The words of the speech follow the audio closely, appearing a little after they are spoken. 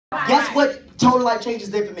Guess what Total Life Changes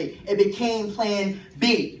did for me? It became plan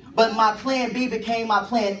B. But my plan B became my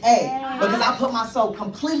plan A. Because I put myself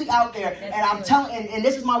completely out there. And I'm telling, and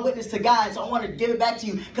this is my witness to God, so I want to give it back to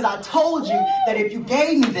you. Because I told you that if you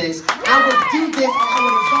gave me this, I would do this and I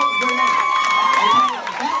would exalt your name.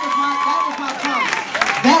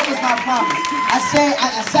 That was my promise. I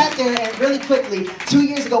sat there and really quickly, 2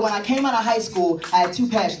 years ago when I came out of high school, I had two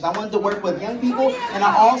passions. I wanted to work with young people, and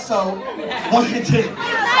I also wanted to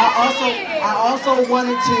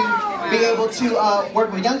be able to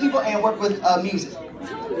work with young people and work with music.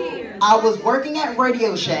 I was working at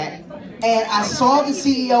Radio Shack, and I saw the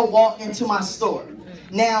CEO walk into my store.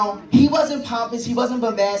 Now, he wasn't pompous, he wasn't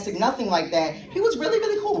bombastic, nothing like that. He was really,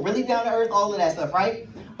 really cool, really down to earth, all of that stuff, right?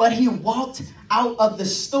 But he walked out of the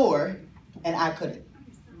store, and I couldn't.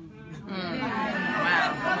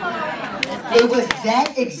 Wow. It was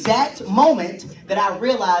that exact moment that I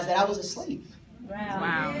realized that I was a slave.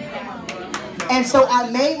 Wow. And so I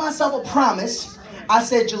made myself a promise. I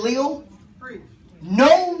said, Jahleel,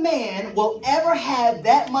 no man will ever have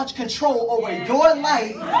that much control over your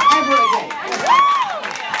life ever again.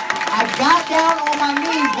 I got down on my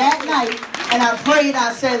knees that night, and I prayed.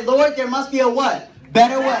 I said, Lord, there must be a what?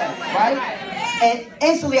 Better way, right? And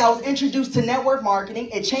instantly I was introduced to network marketing.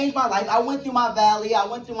 It changed my life. I went through my valley. I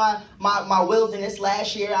went through my wilderness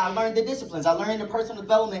last year. I learned the disciplines. I learned the personal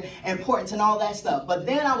development importance and all that stuff. But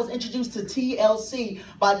then I was introduced to TLC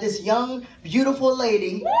by this young, beautiful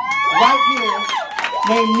lady right here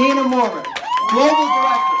named Nina Mora, global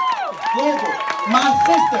director, global. My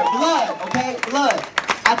sister, blood, okay, blood.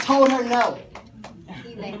 I told her no.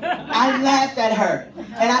 I laughed at her.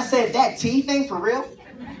 And I said, that T thing for real?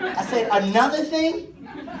 I said, another thing?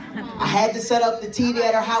 I had to set up the TV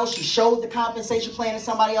at her house. She showed the compensation plan to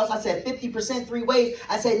somebody else. I said, 50% 3 ways.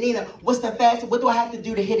 I said, Nina, what's the fastest? What do I have to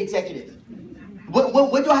do to hit executive?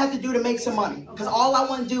 What do I have to do to make some money? Because all I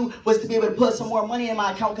want to do was to be able to put some more money in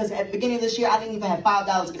my account, because at the beginning of this year, I didn't even have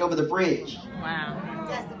 $5 to get over the bridge. Wow.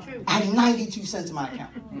 That's the truth. I had 92 cents in my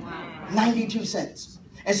account. Wow. 92 cents.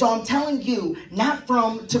 And so I'm telling you, not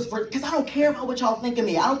because I don't care about what y'all think of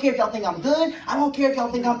me. I don't care if y'all think I'm good. I don't care if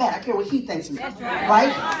y'all think I'm bad. I care what he thinks of me.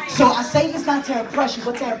 Right? So I say this not to impress you,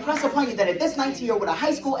 but to impress upon you that if this 19-year-old with a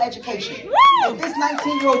high school education, if this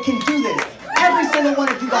 19-year-old can do this, every single one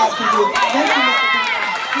of you guys can do it. Thank you, Mr. President. I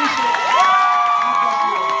appreciate it.